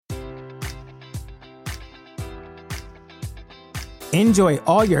Enjoy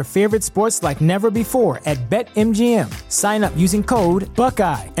all your favorite sports like never before at BetMGM. Sign up using code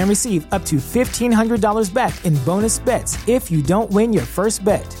Buckeye and receive up to $1,500 back in bonus bets if you don't win your first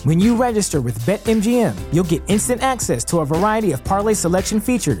bet. When you register with BetMGM, you'll get instant access to a variety of parlay selection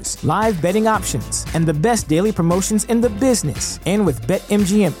features, live betting options, and the best daily promotions in the business. And with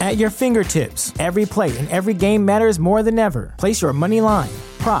BetMGM at your fingertips, every play and every game matters more than ever. Place your money line,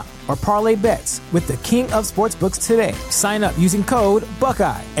 prop, or parlay bets with the king of sportsbooks today. Sign up using code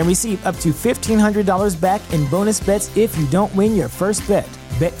Buckeye and receive up to $1,500 back in bonus bets if you don't win your first bet.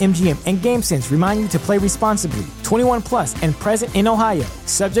 BetMGM and GameSense remind you to play responsibly. 21 plus and present in Ohio,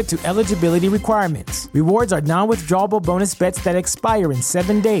 subject to eligibility requirements. Rewards are non-withdrawable bonus bets that expire in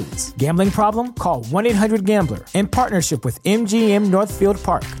 7 days. Gambling problem? Call 1-800-GAMBLER. In partnership with MGM Northfield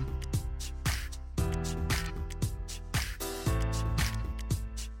Park.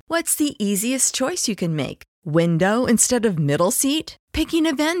 What's the easiest choice you can make? Window instead of middle seat? Picking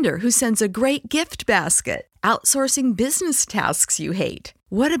a vendor who sends a great gift basket? Outsourcing business tasks you hate?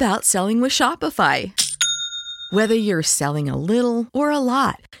 What about selling with Shopify? Whether you're selling a little or a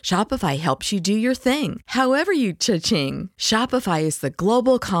lot, Shopify helps you do your thing, however you cha-ching. Shopify is the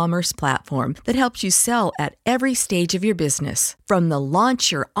global commerce platform that helps you sell at every stage of your business. From the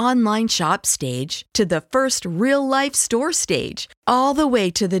launch your online shop stage to the first real-life store stage, all the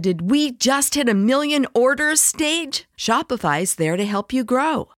way to the did we just hit a million orders stage? Shopify's there to help you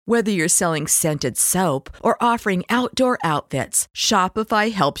grow. Whether you're selling scented soap or offering outdoor outfits,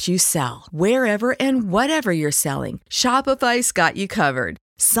 Shopify helps you sell. Wherever and whatever you're selling, Shopify's got you covered.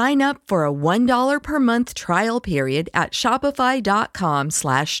 Sign up for a $1 per month trial period at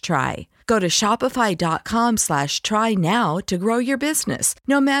shopify.com/try. Go to shopify.com/try now to grow your business,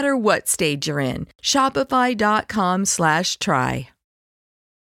 no matter what stage you're in. Shopify.com/try.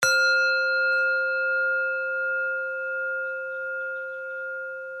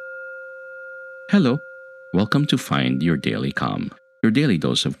 Hello, welcome to Find Your Daily Calm, your daily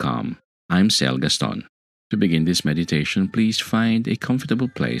dose of calm. I'm Sel Gaston. To begin this meditation, please find a comfortable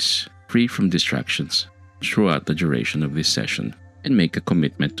place, free from distractions, throughout the duration of this session, and make a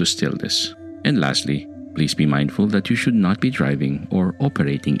commitment to stillness. And lastly, please be mindful that you should not be driving or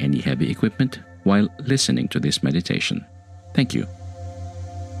operating any heavy equipment while listening to this meditation. Thank you.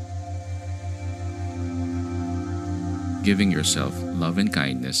 Giving yourself love and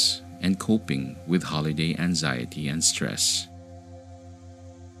kindness and coping with holiday anxiety and stress.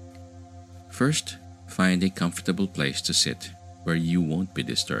 First, find a comfortable place to sit where you won't be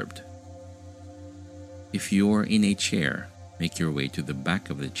disturbed. If you're in a chair, make your way to the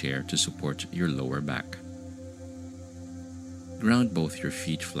back of the chair to support your lower back. Ground both your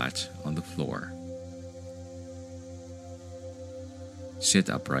feet flat on the floor.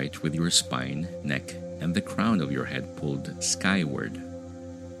 Sit upright with your spine, neck, and the crown of your head pulled skyward.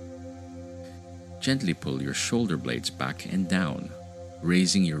 Gently pull your shoulder blades back and down,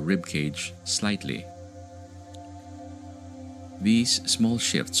 raising your rib cage slightly. These small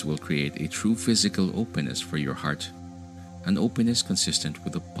shifts will create a true physical openness for your heart, an openness consistent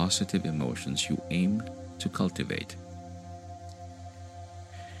with the positive emotions you aim to cultivate.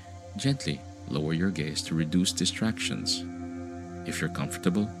 Gently lower your gaze to reduce distractions. If you're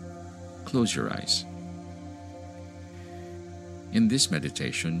comfortable, close your eyes. In this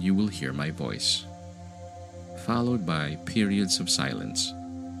meditation, you will hear my voice, followed by periods of silence.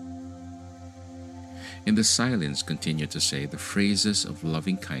 In the silence, continue to say the phrases of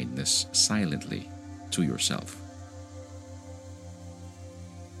loving kindness silently to yourself.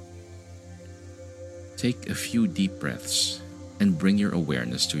 Take a few deep breaths and bring your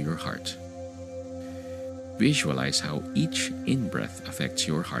awareness to your heart. Visualize how each in-breath affects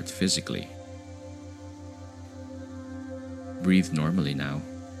your heart physically. Breathe normally now,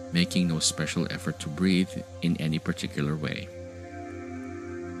 making no special effort to breathe in any particular way.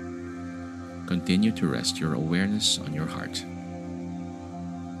 Continue to rest your awareness on your heart.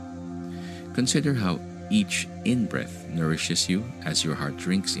 Consider how each in-breath nourishes you as your heart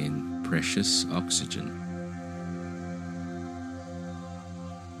drinks in precious oxygen.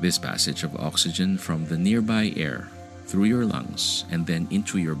 This passage of oxygen from the nearby air through your lungs and then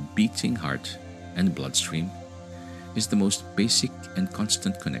into your beating heart and bloodstream is the most basic and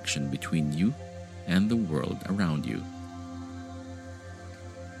constant connection between you and the world around you.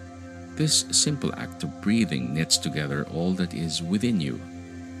 This simple act of breathing knits together all that is within you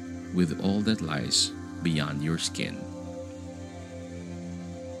with all that lies beyond your skin.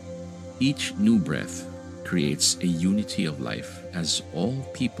 Each new breath creates a unity of life as all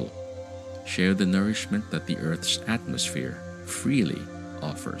people share the nourishment that the Earth's atmosphere freely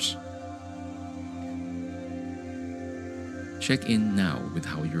offers. Check in now with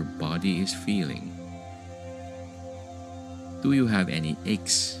how your body is feeling. Do you have any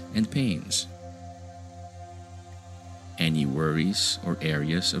aches and pains? Any worries or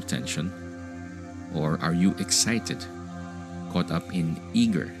areas of tension? Or are you excited, caught up in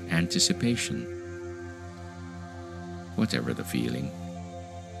eager anticipation? Whatever the feeling,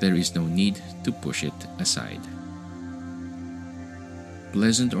 there is no need to push it aside.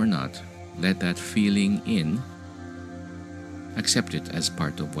 Pleasant or not, let that feeling in. Accept it as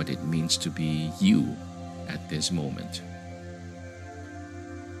part of what it means to be you at this moment.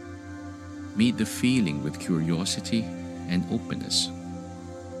 Meet the feeling with curiosity and openness.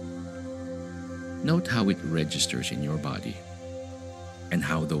 Note how it registers in your body and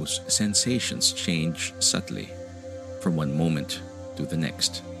how those sensations change subtly from one moment to the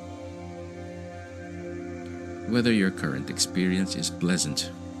next. Whether your current experience is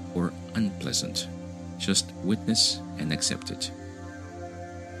pleasant or unpleasant, just witness and accept it.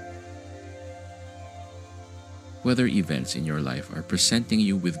 Whether events in your life are presenting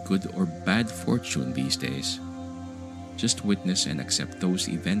you with good or bad fortune these days, just witness and accept those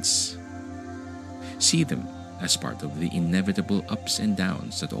events. See them as part of the inevitable ups and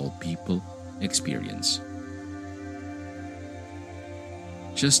downs that all people experience.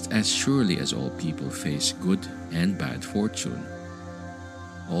 Just as surely as all people face good and bad fortune,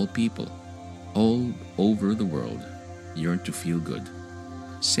 all people, all over the world, yearn to feel good,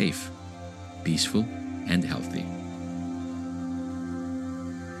 safe, peaceful, and healthy.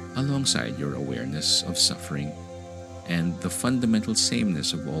 Alongside your awareness of suffering and the fundamental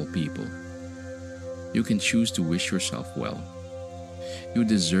sameness of all people, you can choose to wish yourself well. You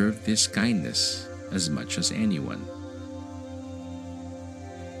deserve this kindness as much as anyone.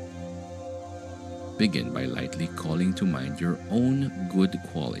 Begin by lightly calling to mind your own good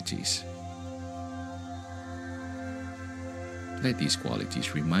qualities. Let these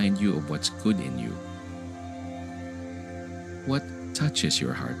qualities remind you of what's good in you. What touches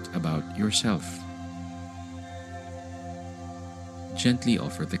your heart about yourself? Gently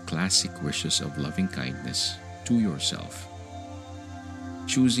offer the classic wishes of loving kindness to yourself,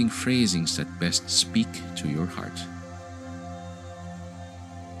 choosing phrasings that best speak to your heart.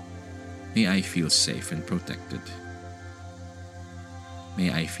 May I feel safe and protected.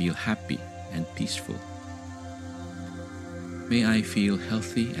 May I feel happy and peaceful. May I feel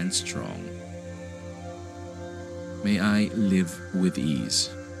healthy and strong. May I live with ease.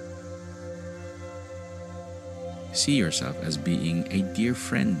 See yourself as being a dear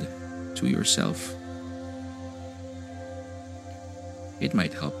friend to yourself. It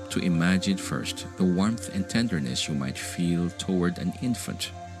might help to imagine first the warmth and tenderness you might feel toward an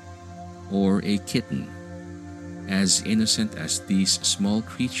infant or a kitten, as innocent as these small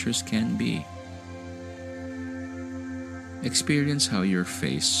creatures can be. Experience how your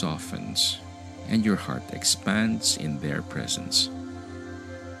face softens and your heart expands in their presence.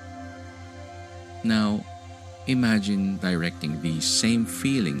 Now, imagine directing these same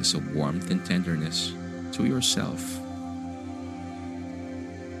feelings of warmth and tenderness to yourself.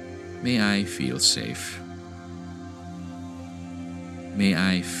 May I feel safe. May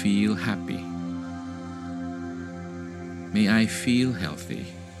I feel happy. May I feel healthy.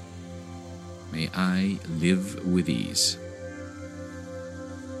 May I live with ease.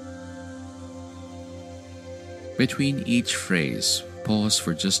 Between each phrase, pause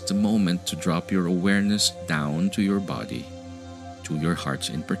for just a moment to drop your awareness down to your body, to your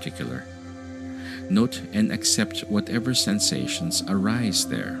heart in particular. Note and accept whatever sensations arise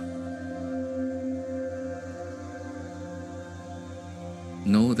there.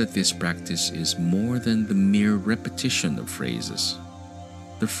 Know that this practice is more than the mere repetition of phrases.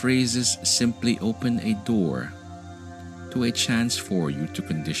 The phrases simply open a door to a chance for you to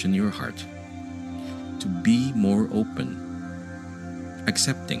condition your heart to be more open,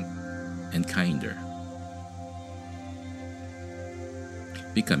 accepting, and kinder.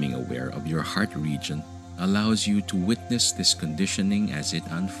 Becoming aware of your heart region allows you to witness this conditioning as it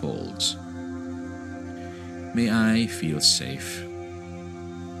unfolds. May I feel safe.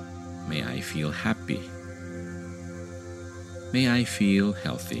 May I feel happy. May I feel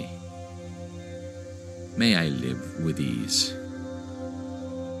healthy. May I live with ease.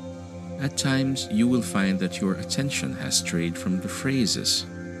 At times, you will find that your attention has strayed from the phrases.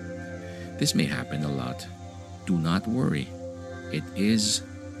 This may happen a lot. Do not worry. It is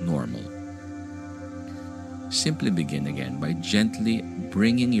normal. Simply begin again by gently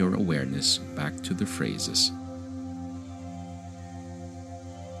bringing your awareness back to the phrases.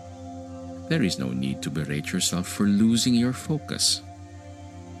 There is no need to berate yourself for losing your focus.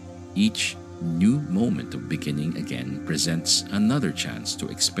 Each new moment of beginning again presents another chance to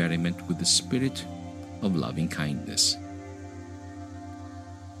experiment with the spirit of loving kindness.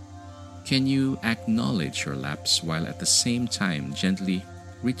 Can you acknowledge your lapse while at the same time gently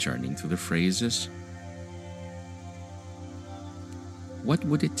returning to the phrases? What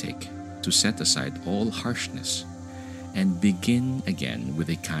would it take to set aside all harshness and begin again with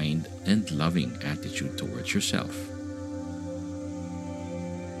a kind and loving attitude towards yourself?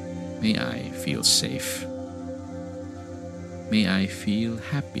 May I feel safe. May I feel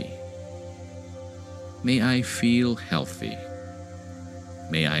happy. May I feel healthy.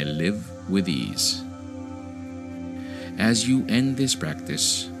 May I live with ease. As you end this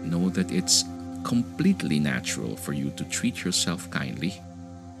practice, know that it's completely natural for you to treat yourself kindly,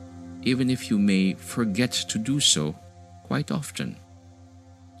 even if you may forget to do so quite often.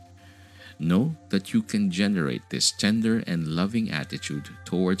 Know that you can generate this tender and loving attitude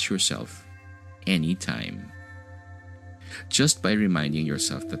towards yourself anytime, just by reminding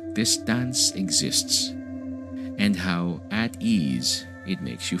yourself that this dance exists and how at ease it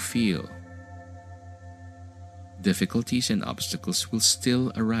makes you feel. Difficulties and obstacles will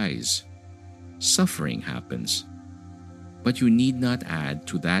still arise. Suffering happens, but you need not add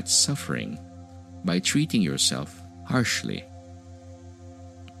to that suffering by treating yourself harshly.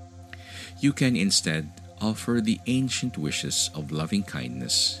 You can instead offer the ancient wishes of loving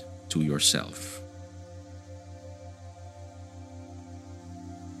kindness to yourself.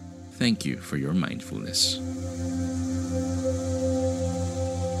 Thank you for your mindfulness.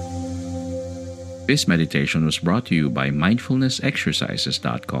 This meditation was brought to you by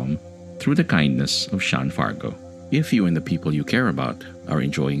mindfulnessexercises.com through the kindness of Sean Fargo. If you and the people you care about are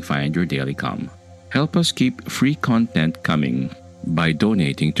enjoying Find Your Daily Calm, help us keep free content coming by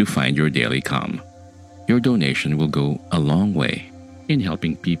donating to Find Your Daily Calm. Your donation will go a long way in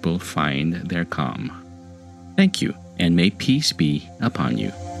helping people find their calm. Thank you, and may peace be upon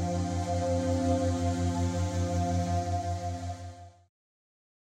you.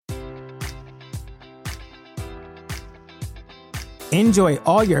 Enjoy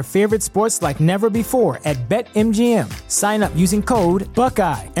all your favorite sports like never before at BetMGM. Sign up using code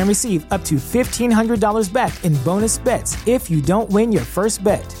Buckeye and receive up to $1,500 back in bonus bets if you don't win your first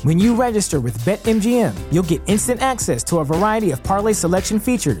bet. When you register with BetMGM, you'll get instant access to a variety of parlay selection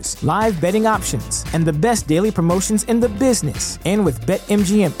features, live betting options, and the best daily promotions in the business. And with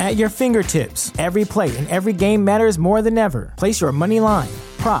BetMGM at your fingertips, every play and every game matters more than ever. Place your money line,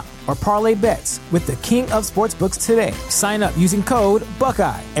 prop, or parlay bets with the king of sportsbooks today. Sign up using code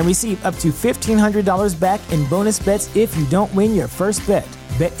Buckeye and receive up to $1,500 back in bonus bets if you don't win your first bet.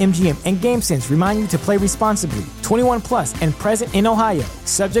 BetMGM and GameSense remind you to play responsibly. 21 plus and present in Ohio,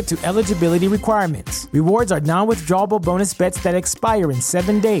 subject to eligibility requirements. Rewards are non-withdrawable bonus bets that expire in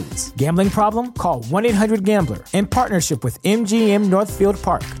 7 days. Gambling problem? Call 1-800-GAMBLER. In partnership with MGM Northfield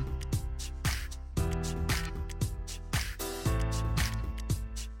Park.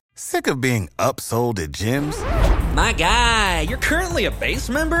 Sick of being upsold at gyms? My guy, you're currently a base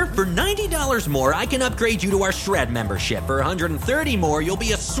member? For $90 more, I can upgrade you to our Shred membership. For $130 more, you'll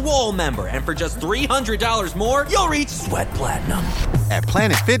be a Swole member. And for just $300 more, you'll reach Sweat Platinum. At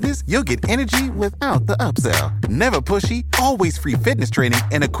Planet Fitness, you'll get energy without the upsell. Never pushy, always free fitness training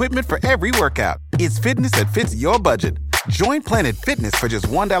and equipment for every workout. It's fitness that fits your budget. Join Planet Fitness for just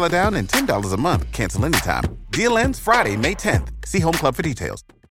 $1 down and $10 a month. Cancel anytime. Deal ends Friday, May 10th. See Home Club for details.